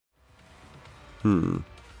Only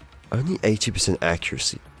 80%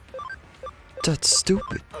 accuracy. That's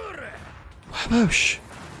stupid. Whoosh.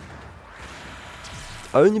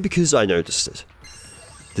 Only because I noticed it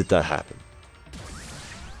did that happen.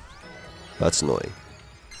 That's annoying.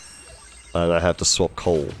 And I have to swap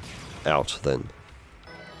coal out then.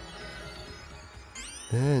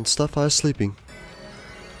 And Starfire's sleeping.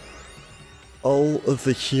 All of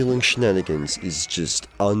the healing shenanigans is just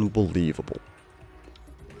unbelievable.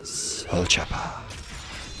 Soul Chopper.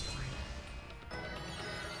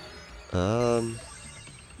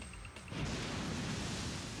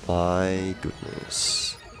 My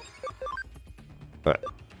goodness. Alright.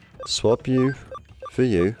 Swap you for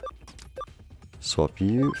you. Swap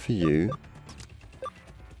you for you.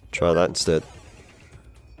 Try that instead.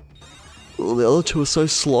 Well, the other two are so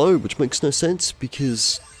slow, which makes no sense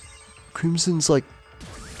because Crimson's like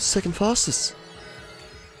second fastest.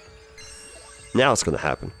 Now it's gonna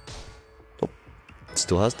happen. Oh, it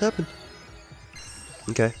still hasn't happened.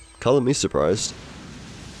 Okay, color me surprised.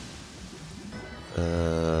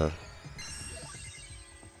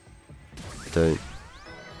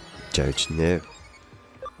 Don't know.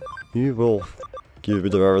 You will give a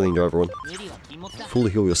bit of everything to everyone.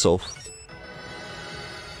 Fully heal yourself.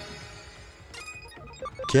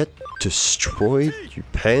 Get destroyed, you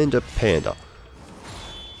panda.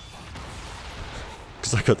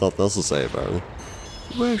 Because I got nothing else to say apparently.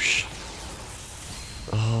 Whoosh!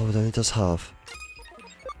 Oh, it only does half.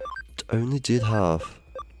 It only did half.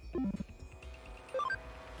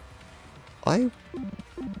 I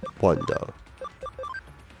wonder.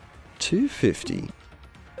 250.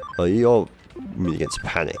 Oh, you all mean against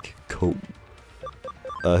panic. Cool.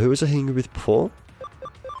 Who was I hanging with before?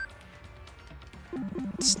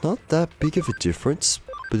 It's not that big of a difference,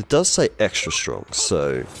 but it does say extra strong,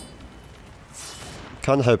 so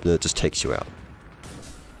kinda hoping that it just takes you out.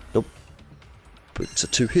 Nope. But it's a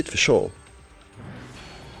 2-hit for sure.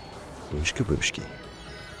 Wooshka wooshki.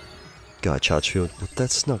 God, charge field. Well,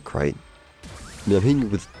 that's not great. I mean, I'm hitting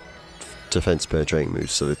with defense penetrating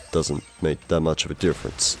moves, so it doesn't make that much of a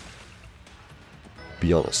difference.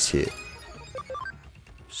 Be honest here.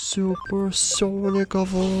 Supersonic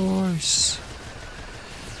voice.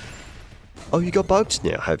 Oh, you got bugs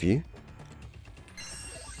now, have you?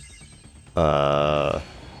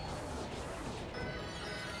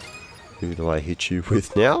 Who do I hit you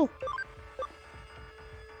with now?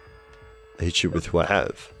 I hit you with who I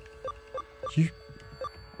have.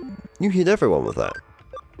 You hit everyone with that.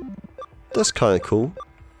 That's kinda cool.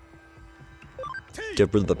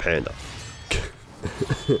 Get rid of the panda.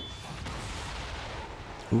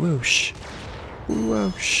 Whoosh.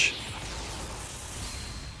 Whoosh.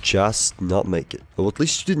 Just not make it. Well, at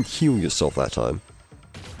least you didn't heal yourself that time.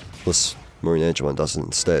 Unless Marine Angemon does it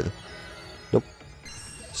instead. Nope.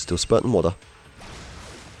 Still spurting water.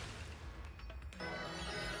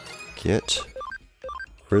 Get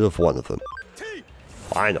rid of one of them.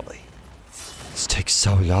 Finally. This takes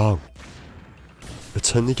so long.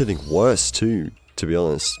 It's only getting worse too, to be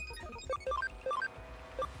honest.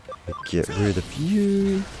 Get rid of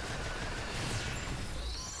you.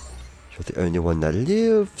 You're the only one that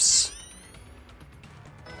lives.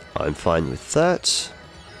 I'm fine with that.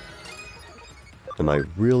 Am I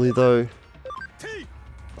really though?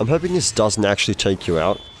 I'm hoping this doesn't actually take you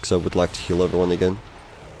out, because I would like to heal everyone again.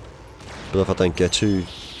 But if I don't get to,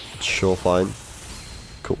 sure, fine.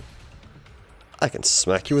 Cool. I can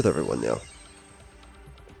smack you with everyone now.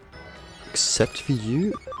 Except for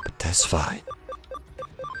you, but that's fine.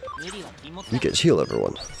 You get to heal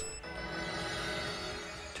everyone.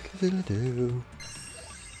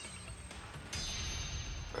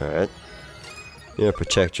 Alright. Yeah,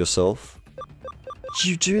 protect yourself.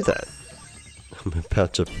 You do that. I'm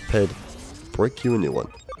about to prepare to break you a new one.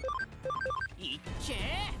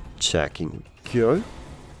 Attacking, go.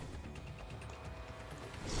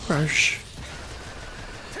 Crash.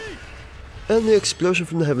 And the explosion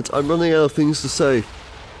from the heavens. I'm running out of things to say.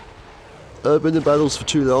 I've been in battles for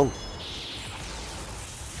too long.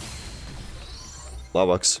 That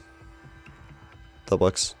works. That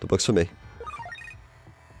works. That works for me.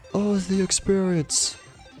 Oh, the experience.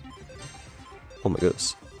 Oh my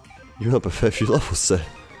goodness. You're up a fair few levels there.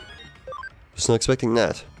 Was not expecting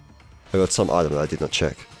that. I got some item that I did not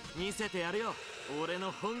check.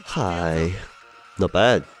 Hi. Not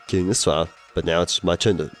bad, getting this far, but now it's my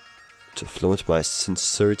turn to flaunt my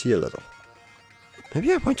sincerity a little.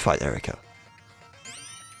 Maybe I won't fight Erica.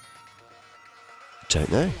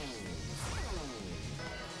 Don't know.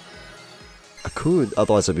 I could,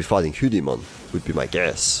 otherwise I'd be fighting Hoodimon, would be my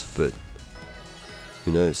guess, but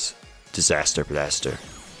who knows. Disaster Blaster.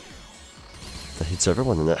 That hits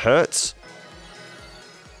everyone and that hurts.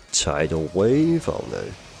 Tidal wave? Oh no.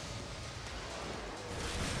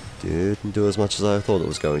 Didn't do as much as I thought it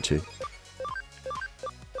was going to.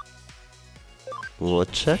 Well,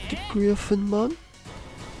 attack the Griffin, man.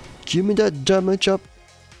 Give me that damage up.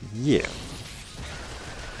 Yeah.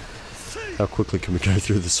 How quickly can we go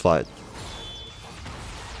through this fight?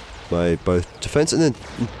 My both defense and then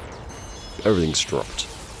everything's dropped.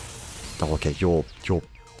 Oh, okay, you're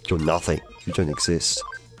nothing. You don't exist.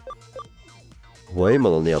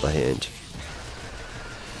 Waymon, on the other hand,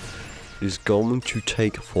 is going to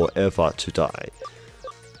take forever to die.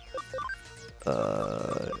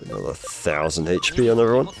 Another 1000 HP on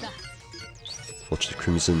everyone. Fortunately,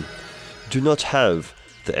 Crimson do not have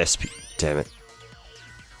the SP. Damn it.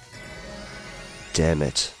 Damn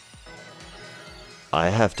it. I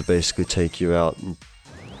have to basically take you out.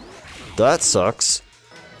 That sucks.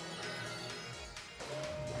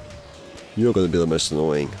 You're gonna be the most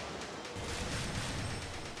annoying.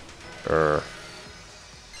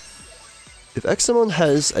 If Examon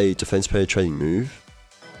has a defense penetrating move,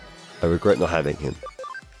 I regret not having him.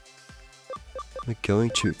 I'm going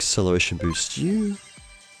to acceleration boost you.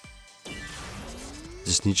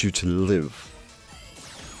 Just need you to live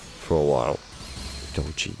for a while.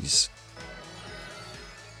 Oh jeez.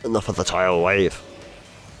 Enough of the tidal wave.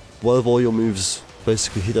 What if all your moves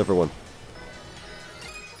basically hit everyone?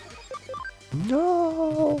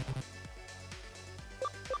 No.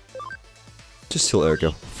 Just heal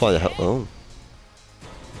Ergo. Find out how. Oh.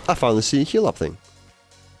 I finally see a heal up thing.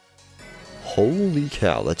 Holy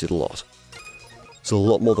cow, that did a lot. It's a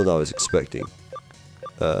lot more than I was expecting.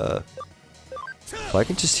 If I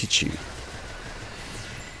can just hit you.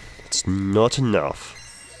 It's not enough.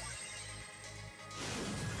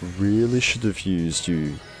 Really should have used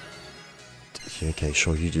you. Okay,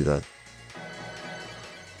 sure, you do that.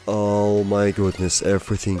 Oh my goodness,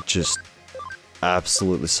 everything just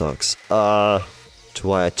absolutely sucks.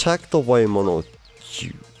 Do I attack the Waymon or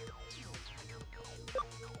you?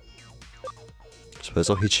 Suppose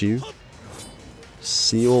I'll hit you.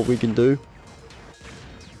 See what we can do.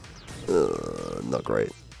 Not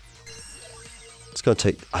great. It's gonna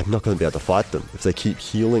take. I'm not gonna be able to fight them if they keep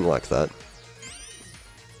healing like that.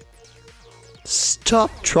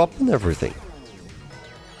 Stop dropping everything.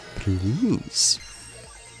 Please.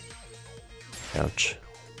 Ouch.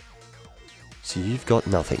 So you've got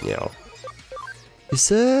nothing now. Is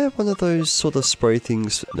there one of those sort of spray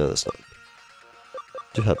things? No, that's not.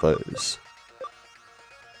 Do have those.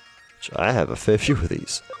 I have a fair few of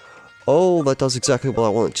these. Oh, that does exactly what I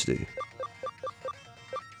want it to do.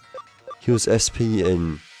 Heals SP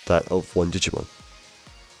and that of one Digimon.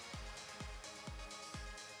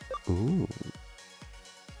 Ooh.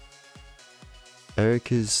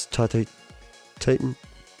 Erica's Titan.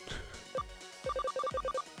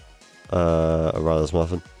 Arana's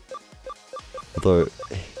Muffin. Although,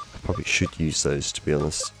 I probably should use those, to be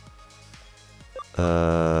honest.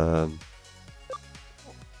 Let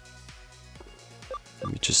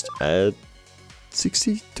me just add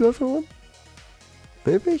 60 to everyone?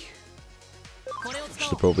 Maybe? Should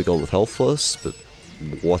have probably gone with health first, but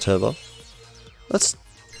whatever. That's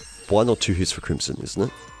 1 or 2 hits for Crimson, isn't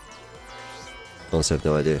it? Honestly, I have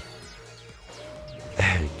no idea.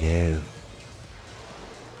 Oh no.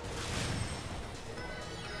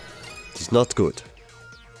 It's not good.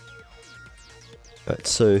 Right,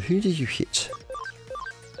 so who did you hit?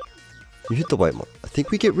 You hit the Waymon. I think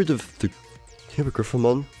we get rid of the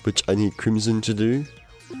Hippogriffamon, which I need Crimson to do.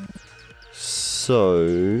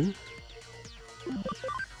 So...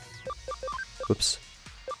 Whoops.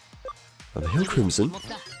 I'm heal Crimson.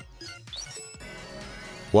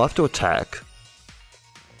 We'll have to attack.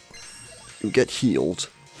 You'll get healed.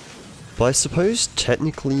 But I suppose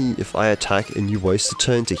technically if I attack and you waste a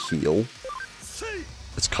turn to heal,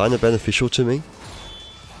 it's kind of beneficial to me.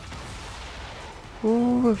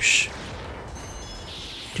 Whoosh.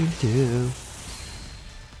 Doo-doo.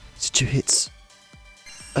 It's 2 hits.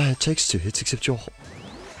 It takes 2 hits, except you're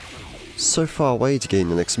so far away to gain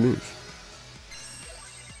the next move.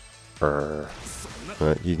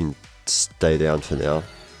 Alright, you can stay down for now.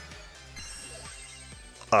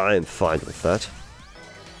 I'm fine with that.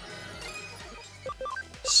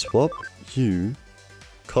 Swap you.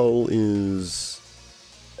 Cole is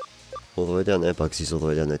all the way down there, Bugsy's all the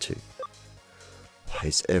way down there too. Why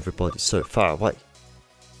is everybody so far away?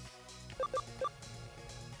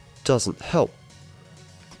 Doesn't help.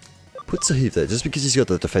 Put Sahib there, just because he's got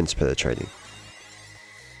the defense penetrating.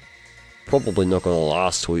 Probably not gonna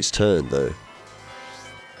last till his turn though.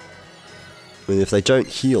 I mean, if they don't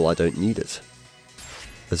heal, I don't need it.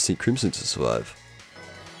 I just need Crimson to survive.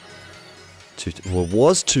 Well, it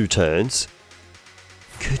was 2 turns.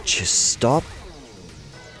 Could you stop?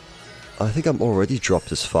 I think I'm already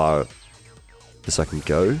dropped as far as I can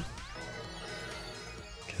go.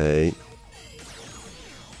 Okay.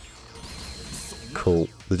 Cool.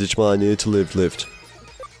 The Digimon I needed to live lived.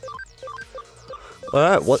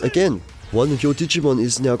 Alright, what again? One of your Digimon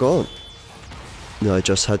is now gone. No, I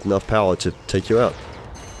just had enough power to take you out.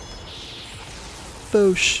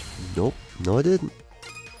 Boosh. Nope, no I didn't.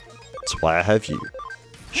 That's why I have you.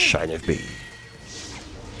 Shine of me.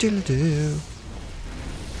 Diddle-doo.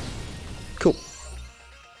 Cool.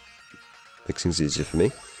 Makes things easier for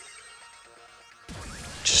me.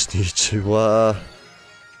 Just need to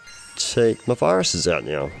take my viruses out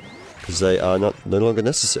now, because they are no longer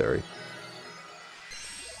necessary.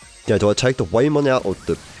 Now, do I take the Waymon out or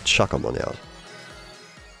the Shakamon out?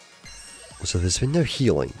 So there's been no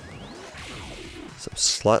healing. So I'm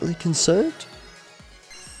slightly concerned.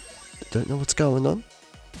 I don't know what's going on.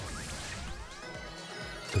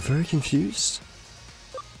 I'm very confused.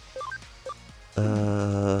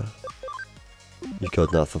 You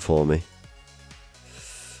got nothing for me.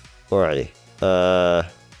 Alrighty.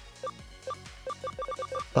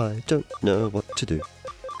 I don't know what to do.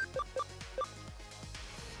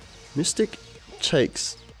 Mystic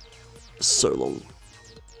takes so long.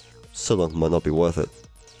 So long might not be worth it.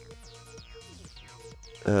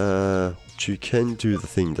 But you can do the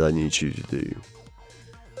thing that I need you to do.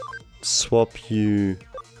 Swap you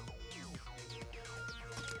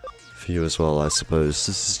for you as well, I suppose.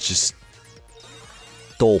 This is just...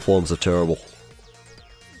 all forms are terrible.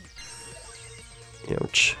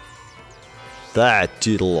 Ouch. That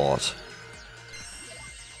did a lot.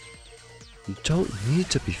 You don't need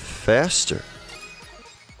to be faster.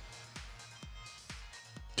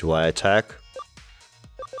 Do I attack?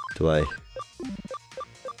 Do I...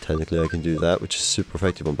 Technically I can do that, which is super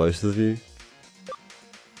effective on both of you.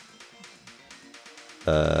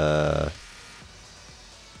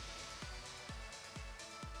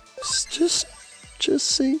 Just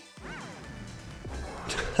see.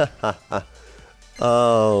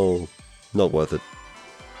 Oh, not worth it.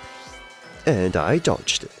 And I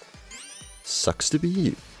dodged it. Sucks to be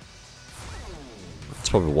you. That's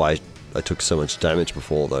probably why I took so much damage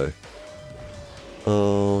before, though.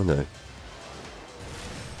 Oh no.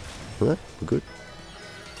 No, we're good.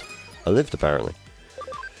 I lived, apparently.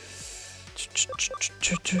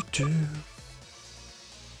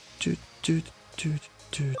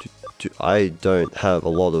 I don't have a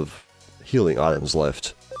lot of healing items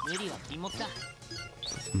left.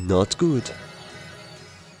 Not good.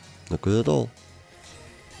 Not good at all.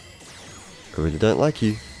 I really don't like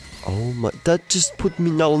you. Oh my, that just put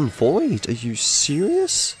me null and void. Are you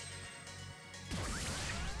serious?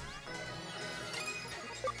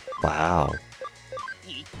 Wow.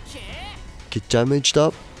 Get damaged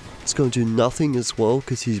up. It's going to do nothing as well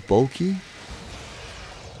because he's bulky.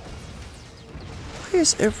 Why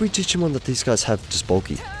is every Digimon that these guys have just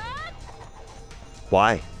bulky?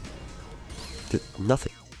 Why?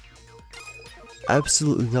 Nothing.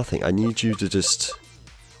 Absolutely nothing. I need you to just...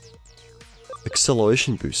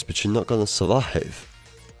 acceleration boost, but you're not gonna survive.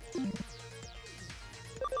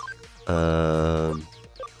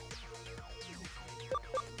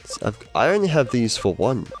 I only have these for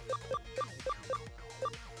one.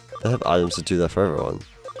 I have items that do that for everyone,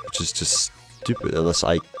 which is just stupid unless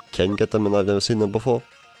I can get them and I've never seen them before.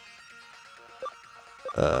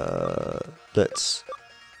 Let's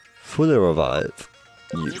fully revive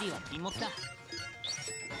you.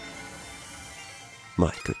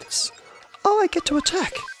 My goodness. Oh, I get to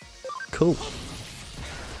attack! Cool.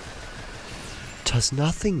 Does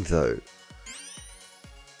nothing though.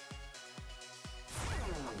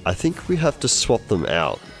 I think we have to swap them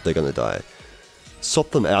out. They're gonna die. Swap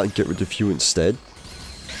them out and get rid of you instead.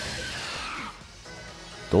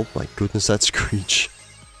 Oh my goodness, that screech.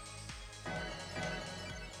 The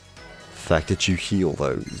fact that you heal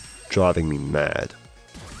though is driving me mad.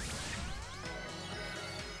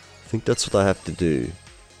 I think that's what I have to do.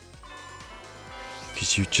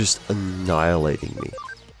 Because you're just annihilating me.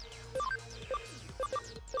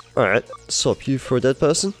 Alright, swap you for a dead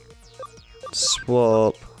person.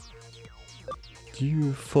 Swap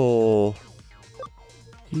you for...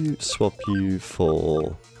 you swap you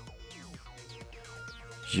for...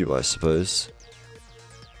 you, I suppose.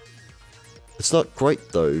 It's not great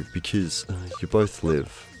though, because you both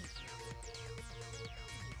live.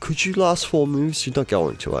 Could you last 4 moves? You're not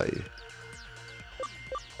going to, are you?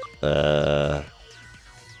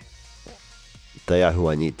 They are who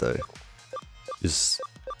I need though. Is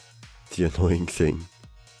the annoying thing.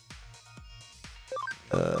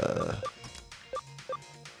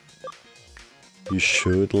 You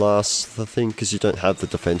should last the thing because you don't have the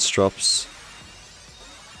defense drops.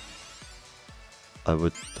 I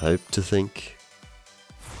would hope to think.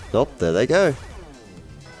 Nope, there they go.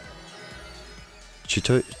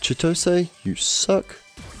 Chitose, you suck.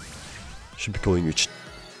 Should be calling you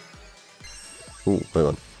Ooh, hang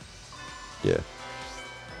on. Yeah.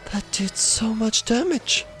 That did so much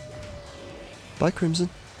damage. Bye, Crimson.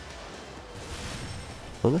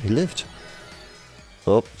 Oh no, he lived.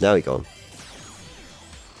 Oh, now he gone.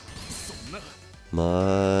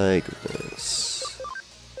 My goodness.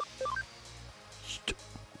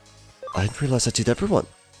 I didn't realize I did everyone.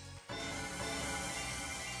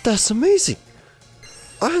 That's amazing.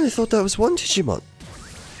 I only thought that was one Digimon.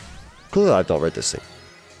 Clearly I've not read this thing.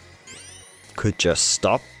 Could just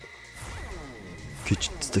stop? Could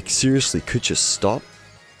you, like, seriously, could just stop?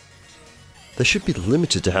 They should be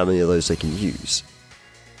limited to how many of those they can use.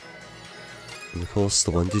 And of course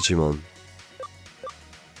the one Digimon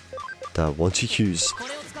that I want to use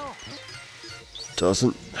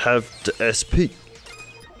doesn't have the SP.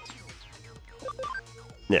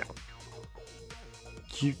 Now,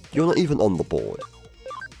 you're not even on the board.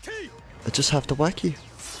 I just have to whack you,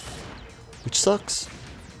 which sucks,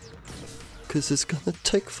 because it's gonna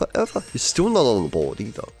take forever. You're still not on the board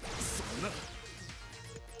either.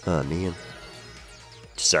 Ah man.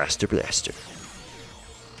 Disaster blaster.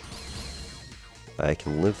 I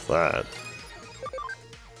can live that.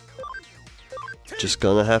 Just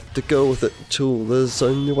gonna have to go with it until there's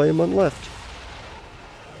only way one left.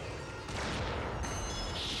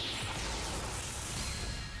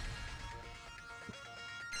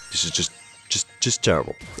 This is just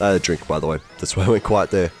terrible. I had a drink, by the way. That's why I went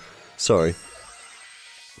quiet there. Sorry.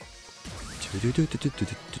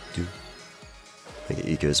 I get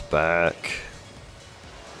egos back.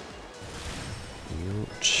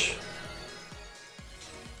 Ouch.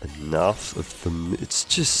 Enough of them. It's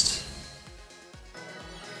just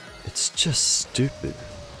stupid.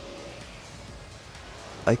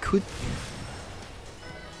 I could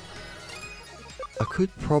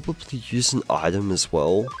probably use an item as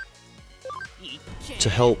well to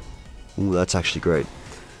help. Ooh, that's actually great.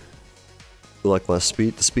 Like my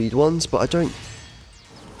speed, the speed ones, but I don't.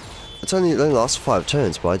 It only lasts 5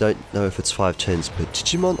 turns, but I don't know if it's 5 turns per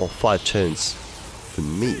Digimon or 5 turns for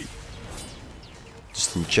me.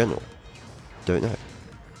 Just in general. Don't know.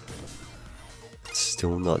 It's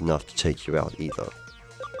still not enough to take you out either.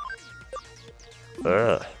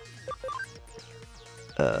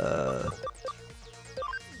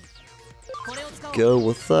 Go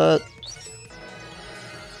with that.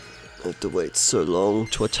 I have to wait so long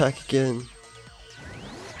to attack again.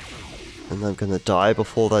 And I'm gonna die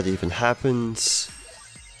before that even happens.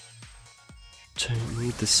 Don't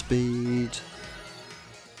need the speed.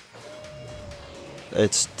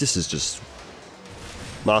 This is just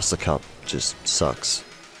Master Cup just sucks.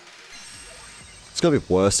 It's gonna be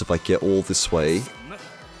worse if I get all this way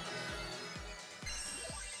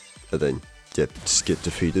and then just get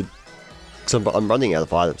defeated. Because I'm running out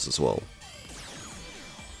of items as well.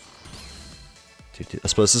 I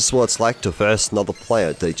suppose this is what it's like to verse another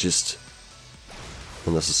player. They just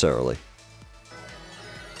unnecessarily.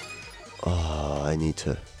 Oh, I need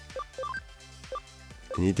to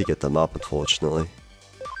get them up, unfortunately.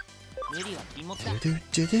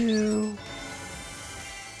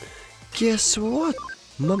 Guess what?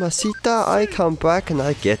 Mamacita, I come back and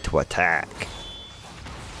I get to attack.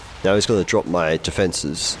 Now he's gonna drop my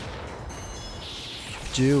defenses.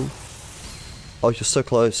 Oh, you're so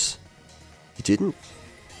close. You didn't?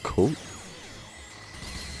 Cool.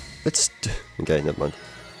 Okay, never mind.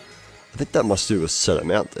 I think that must do a set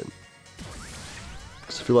amount then.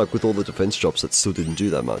 Because I feel like with all the defense drops, that still didn't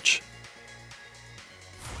do that much.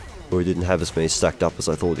 Or he didn't have as many stacked up as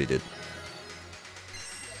I thought he did.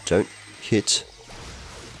 Don't hit.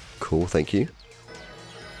 Cool, thank you.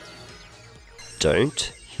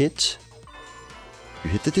 Don't hit.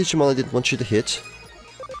 You hit the Digimon I didn't want you to hit.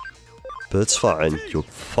 But it's fine. You're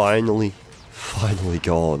finally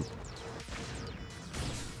gone.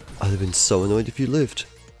 I'd have been so annoyed if you lived.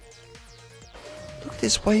 Look at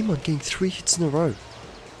this Waymon getting 3 hits in a row.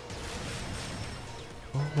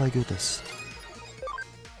 Oh my goodness.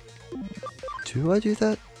 Do I do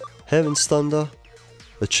that? Heaven's Thunder.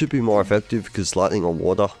 It should be more effective because lightning on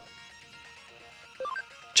water.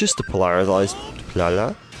 Just to polarize.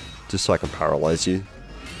 Just so I can paralyze you.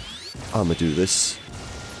 I'ma do this.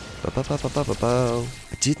 I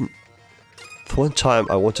didn't. The one time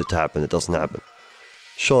I want it to happen, it doesn't happen.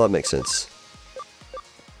 Sure, that makes sense.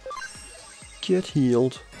 Get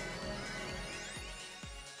healed.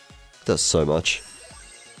 Does so much.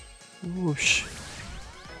 Whoosh.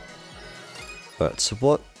 Alright, so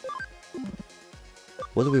what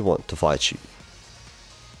do we want to fight you?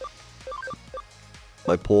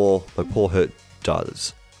 My poor hurt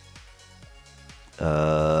daughters.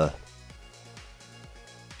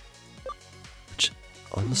 Which,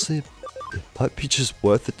 honestly, it might be just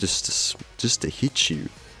worth it just to hit you.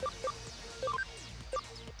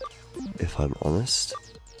 If I'm honest.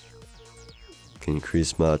 Can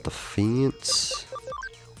increase my defense.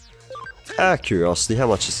 Curiosity, how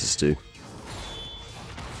much does this do?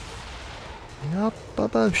 Yup,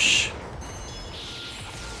 babosh.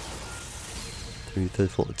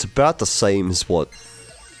 334. It's about the same as what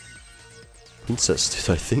Princess did,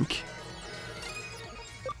 I think.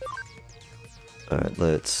 Alright,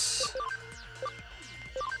 let's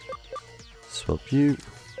swap you.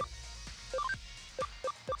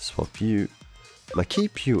 Swap you. I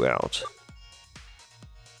keep you out.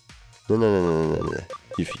 No.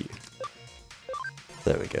 You for you.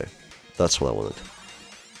 There we go. That's what I wanted.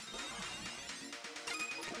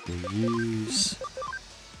 Use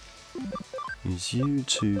you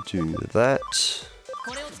to do that.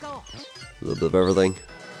 A little bit of everything.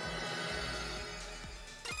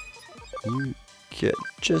 You get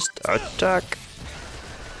just attack.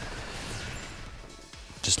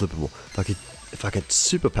 Just a little bit more. If I could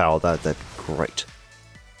superpower that, that'd be great.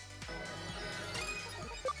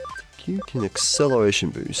 You can acceleration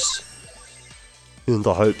boost. In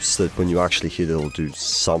the hopes that when you actually hit it, it'll do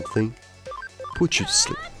something. Put you to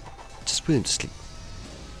sleep. Just put him to sleep.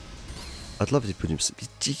 I'd love to put him to sleep.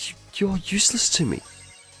 You're useless to me.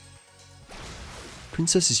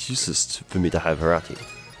 Princess is useless for me to have her out here.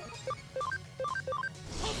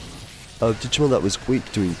 Digimon that was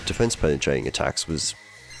weak doing defense penetrating attacks did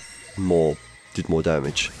more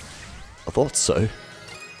damage. I thought so.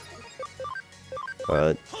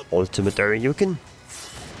 Alright, ultimate Ryuken.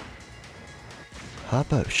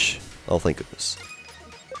 Habosh. Oh, thank goodness.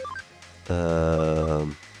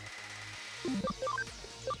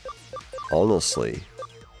 Honestly,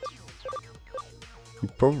 you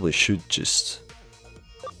probably should just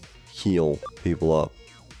heal people up.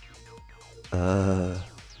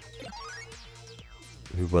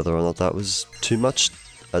 Whether or not that was too much,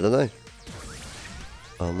 I don't know.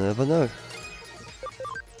 I'll never know.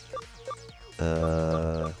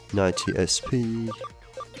 90 SP.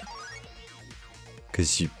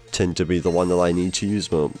 Because you tend to be the one that I need to use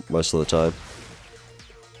most of the time.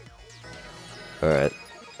 Alright.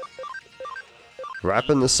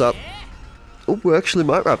 Wrapping this up. Oh, we actually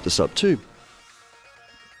might wrap this up too.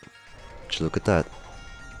 Just look at that.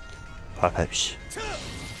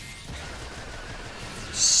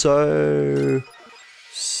 So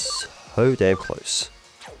damn close.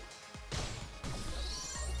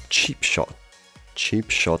 Cheap shot.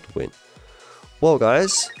 Cheap shot win. Well,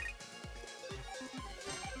 guys,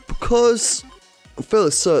 because I'm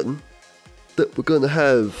fairly certain that we're going to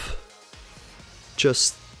have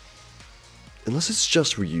unless it's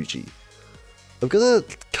just Ryuji, I'm going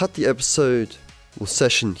to cut the episode or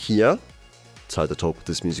session here. It's hard to talk with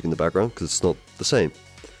this music in the background because it's not the same.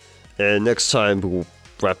 And next time we'll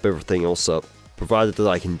wrap everything else up, provided that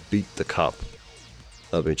I can beat the cup.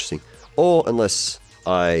 That'll be interesting. Or unless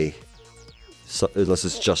it's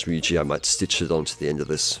just Ryuji, I might stitch it onto the end of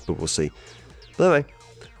this, but we'll see. But anyway,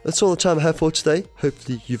 that's all the time I have for today.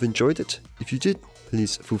 Hopefully you've enjoyed it. If you did,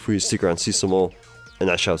 please feel free to stick around and see some more, and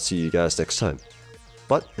I shall see you guys next time.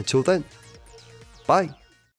 But until then, bye!